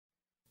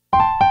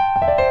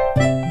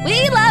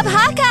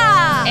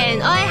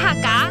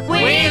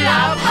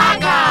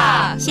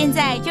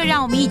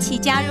起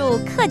加入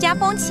客家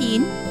风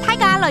情，大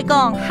家來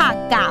講客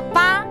家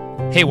吧。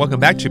Hey, welcome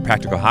back to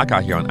Practical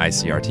Hakka here on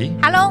ICRT.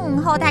 Hello，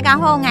 午後大家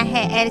好，我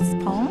係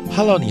Alice 彭。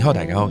Hello, 你好，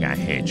大家好，我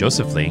係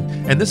Josephine.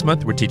 And this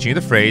month we're teaching you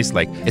the phrase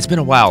like, it's been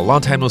a while, long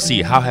time no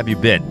see, how have you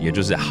been? 也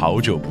就是好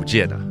久不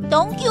見啊。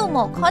dongˋ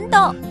冇看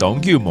到。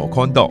dongˋ冇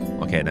看到。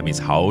Okay, that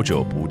means 好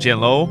久不見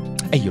咯。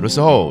有的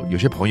時候有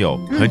些朋友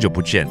很久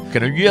不見，可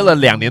能約了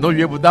2年都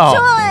約不到，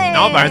對，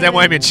然後反而在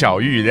外面巧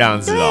遇這樣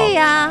子哦。對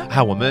呀。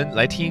我們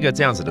來聽一個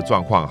這樣子的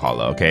狀況好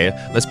了 ，OK?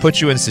 Let's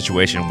put you in a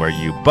situation where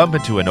you bump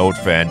into an old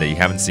friend that you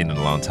haven't seen in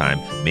a long time,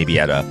 maybe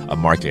at a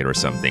market or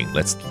something.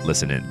 Let's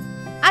listen in.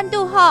 安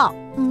度好，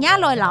你也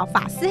來老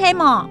法師係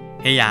麼？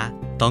係呀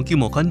，dongˋ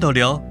冇看到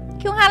了。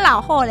kiung下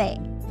老好咧。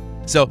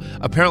So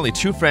apparently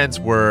 2 friends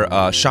were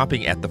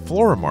shopping at the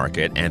flora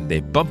market and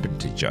they bumped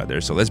into each other.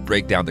 So let's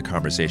break down the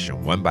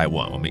conversation one by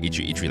one. 我們一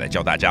句一句來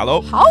教大家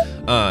咯。好。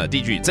第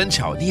一句，真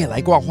巧，你也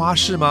來逛花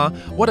市嗎？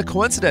 What a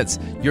coincidence!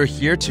 You're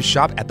here to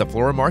shop at the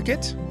flora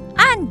market?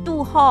 安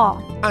度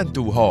好。安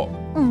度好。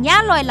你也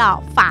來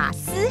老法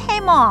師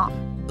係麼？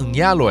你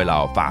也來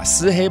老法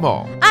師係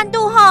麼？安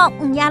度後，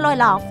你也來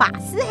老法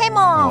師係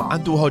麼？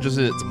安度後就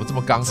是怎麼這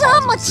麼剛好？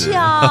這麼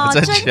巧，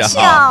真巧。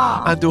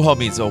安度後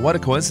means what a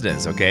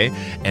coincidence, okay?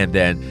 And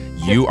then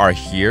you are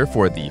here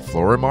for the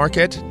flora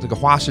market. 這個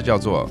花市叫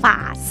做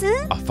法師。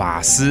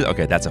法師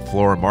 ，okay, that's a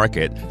flora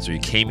market. So you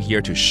came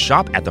here to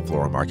shop at the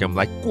flora market. 我們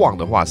來逛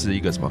的話是一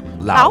個什麼？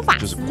老法師，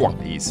就是逛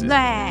的意思。對。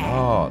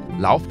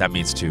老 that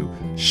means to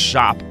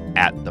shop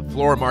at the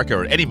flora market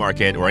or any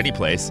market or any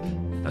place.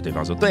 那對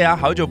方說對啊，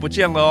好久不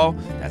見了。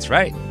That's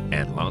right,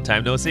 and long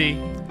time no see.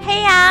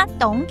 係啊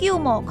，dong厥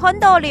冇看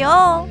到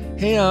了。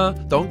係啊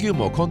，dong厥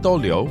冇看到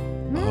了。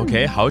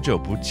OK， 好久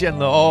不見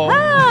了哦。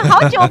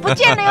好久不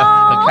見了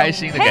哦。很開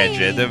心的感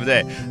覺，對不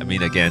對？ I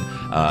mean, again,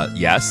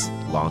 yes,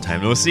 long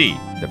time no see.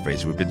 The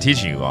phrase we've been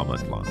teaching you all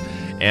month long.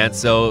 And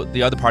so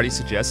the other party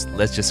suggests,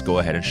 let's just go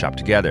ahead and shop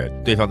together.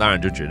 對方當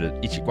然就覺得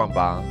一起逛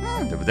吧，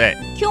對不對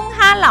？kiung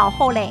下老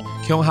後嘞。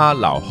kiung下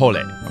老後嘞。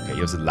OK，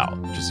 又是老，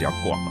就是要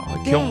逛嘛。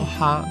kiung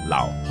下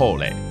老後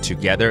嘞。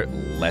Together,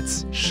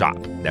 let's shop.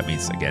 That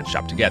means, again,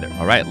 shop together.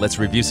 All right, let's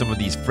review some of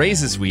these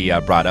phrases we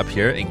brought up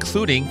here,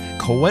 including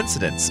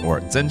coincidence or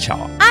真巧。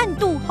安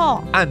度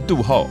後。安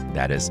度後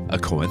that is a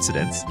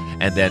coincidence.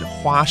 And then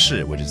花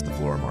市 which is the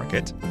flora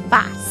market.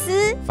 法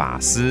師。法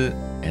師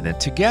and then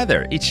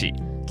together 一起。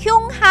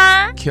kiung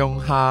下。kiung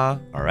下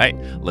All right,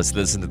 let's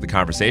listen to the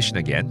conversation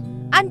again.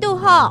 安度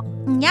後，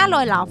你也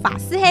來老法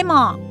師係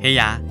麼？係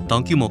呀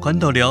，dong厥冇看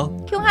到了。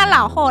kiung下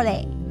老後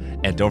嘞。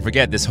And don't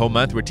forget, this whole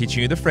month we're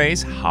teaching you the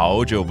phrase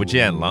好久不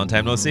見 long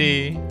time no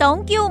see.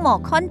 dong厥冇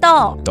看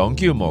到。dong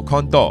厥冇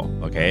看到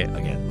Okay,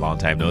 again, long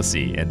time no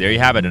see. And there you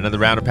have it, another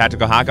round of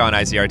Practical Hakka on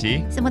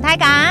ICRT. 什麼大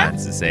家？俺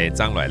是誰？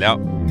張loiˋ了。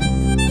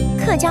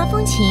客家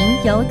風情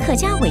由客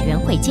家委員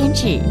會監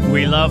製。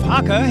We Love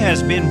Hakka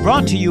has been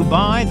brought to you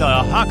by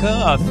the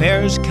Hakka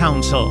Affairs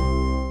Council.